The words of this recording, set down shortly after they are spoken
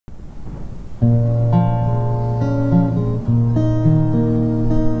Got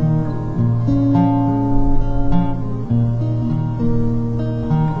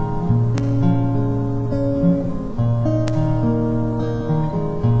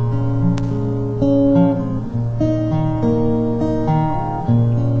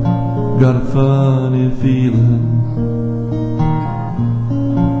a funny feeling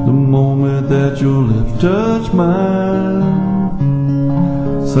the moment that your lips touch mine.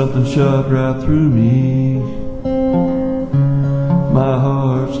 Something shot right through me. My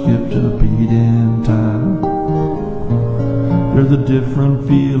heart skipped a beat in time. There's a different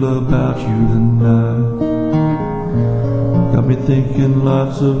feel about you tonight. Got me thinking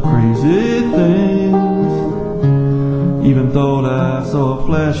lots of crazy things. Even thought I saw a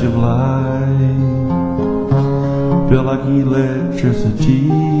flash of light. Felt like electricity.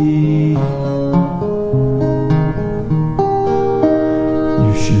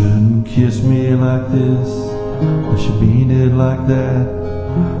 You shouldn't kiss me like this. I should mean it like that.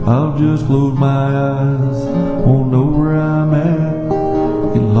 I'll just close my eyes, won't know where I'm at.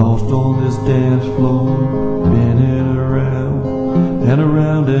 Get lost on this dance floor, spinning around and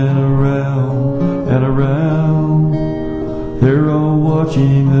around and around and around. They're all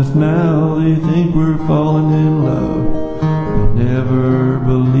watching us now, they think we're falling in love. They never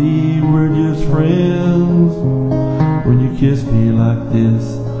believe we're just friends. When you kiss me like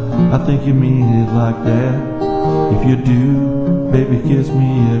this, I think you mean it like that. If you do, baby, kiss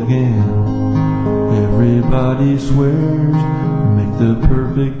me again. Everybody swears we make the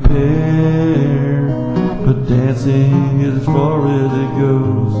perfect pair, but dancing is as far as it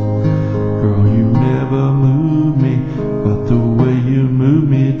goes. Girl, you never move me but the way you move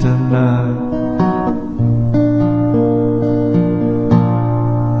me tonight.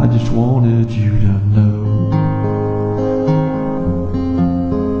 I just wanted you to know.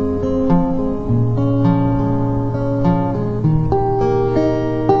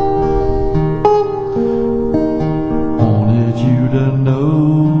 Wanted you to know.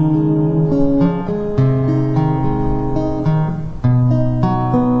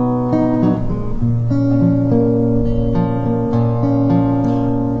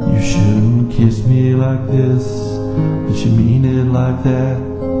 Kiss me like this, you should mean it like that.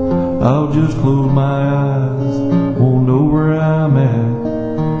 I'll just close my eyes, won't know where I'm at.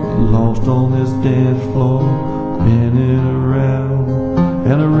 Get lost on this dance floor, spinning around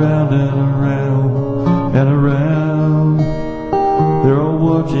and around and around and around. They're all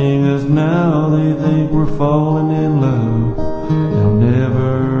watching us now, they think we're falling in love. They'll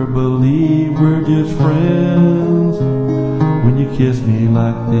never believe we're just friends. When you kiss me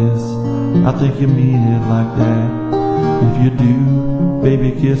like this, I think you mean it like that. If you do,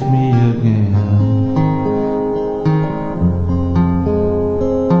 baby, kiss me again.